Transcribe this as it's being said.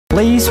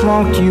please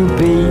won't you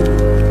be,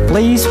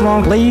 please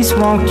won't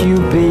you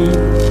be,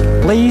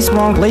 please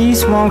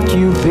won't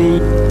you be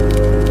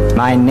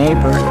my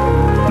neighbor,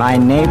 my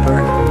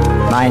neighbor,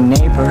 my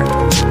neighbor,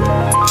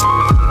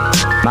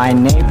 my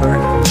neighbor,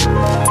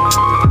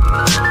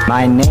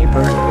 my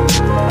neighbor,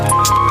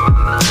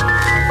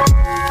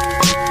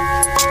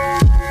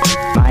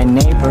 my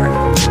neighbor,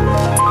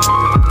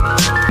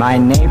 my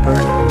neighbor,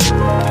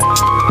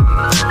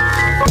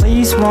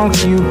 please won't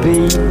you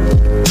be,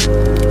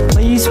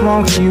 please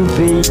won't you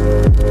be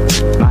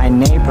my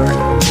neighbor,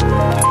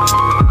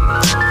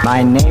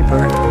 my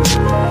neighbor,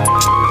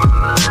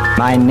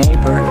 my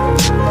neighbor,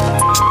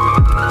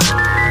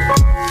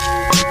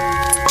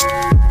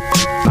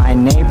 my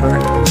neighbor,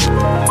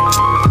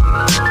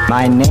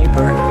 my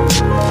neighbor,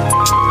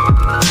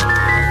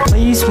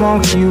 please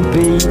won't you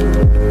be,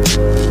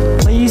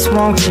 please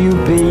won't you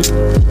be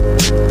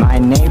my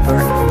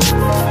neighbor,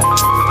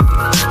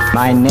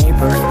 my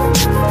neighbor,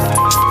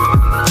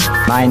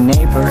 my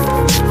neighbor,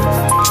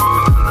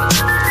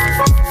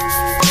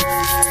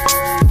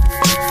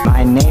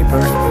 my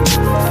neighbor,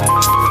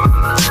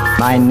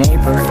 my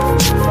neighbor,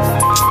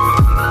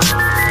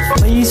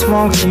 please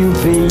won't you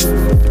be,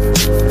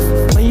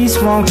 please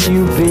won't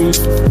you be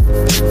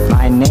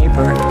my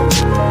neighbor,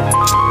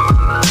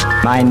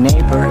 my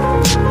neighbor,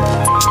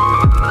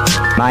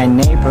 my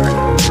neighbor,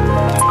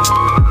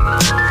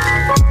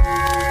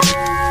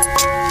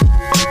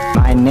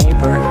 my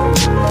neighbor,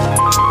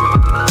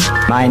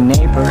 my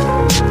neighbor,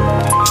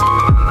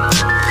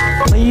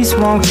 please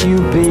won't you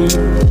be,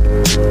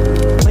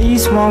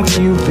 please won't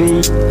you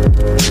be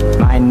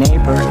my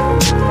neighbor,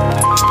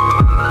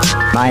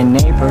 my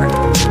neighbor,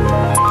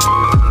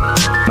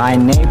 my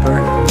neighbor,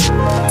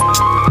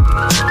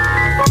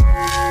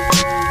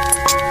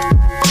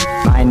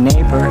 my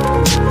neighbor,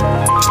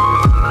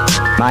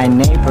 my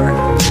neighbor,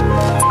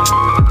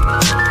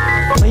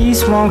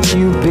 please won't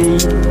you be,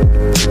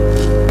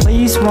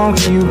 please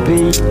won't you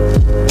be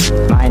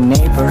my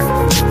neighbor,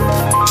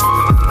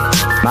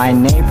 my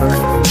neighbor,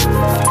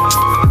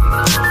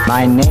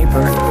 my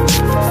neighbor,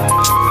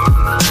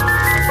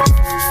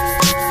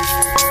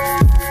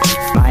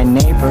 my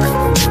neighbor,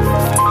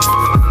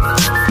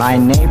 my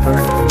neighbor,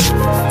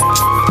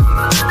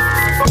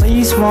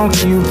 please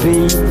won't you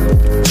be,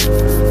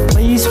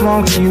 please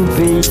won't you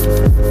be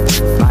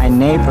my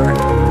neighbor,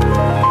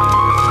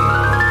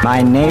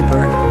 my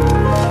neighbor,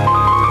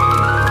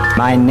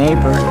 my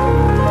neighbor,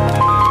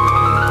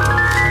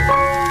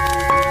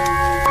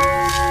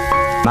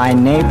 my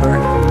neighbor,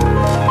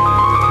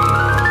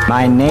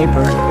 my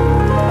neighbor,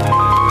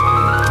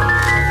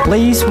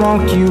 please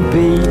won't you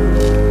be,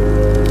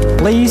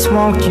 please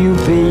won't you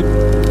be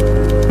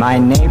my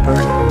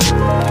neighbor,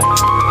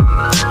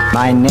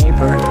 my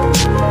neighbor,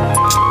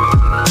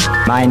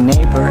 my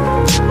neighbor,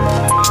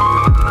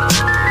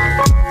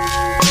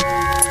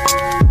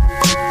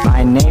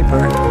 my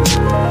neighbor,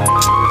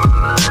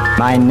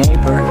 my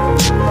neighbor,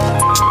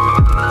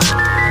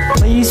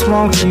 please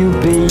won't you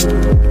be,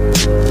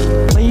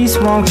 please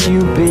won't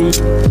you be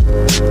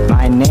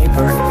my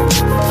neighbor,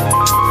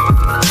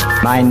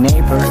 my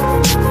neighbor,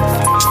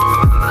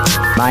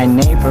 my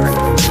neighbor,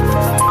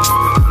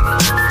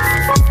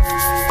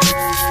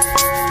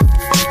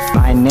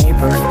 my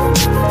neighbor,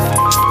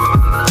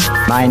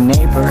 my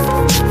neighbor,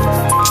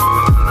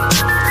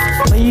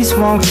 please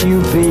won't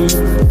you be,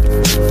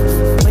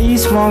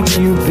 please won't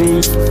you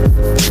be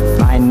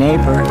my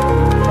neighbor.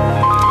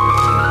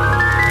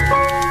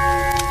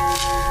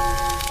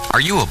 Are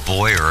you a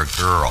boy or a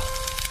girl?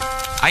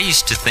 I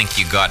used to think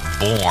you got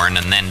born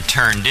and then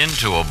turned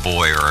into a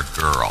boy or a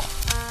girl.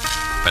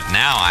 But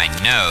now I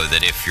know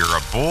that if you're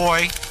a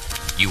boy,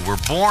 you were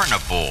born a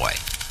boy.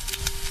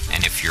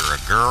 And if you're a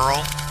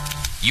girl,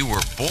 you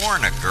were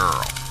born a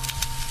girl.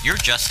 You're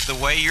just the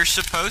way you're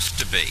supposed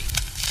to be.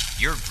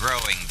 You're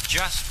growing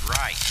just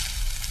right.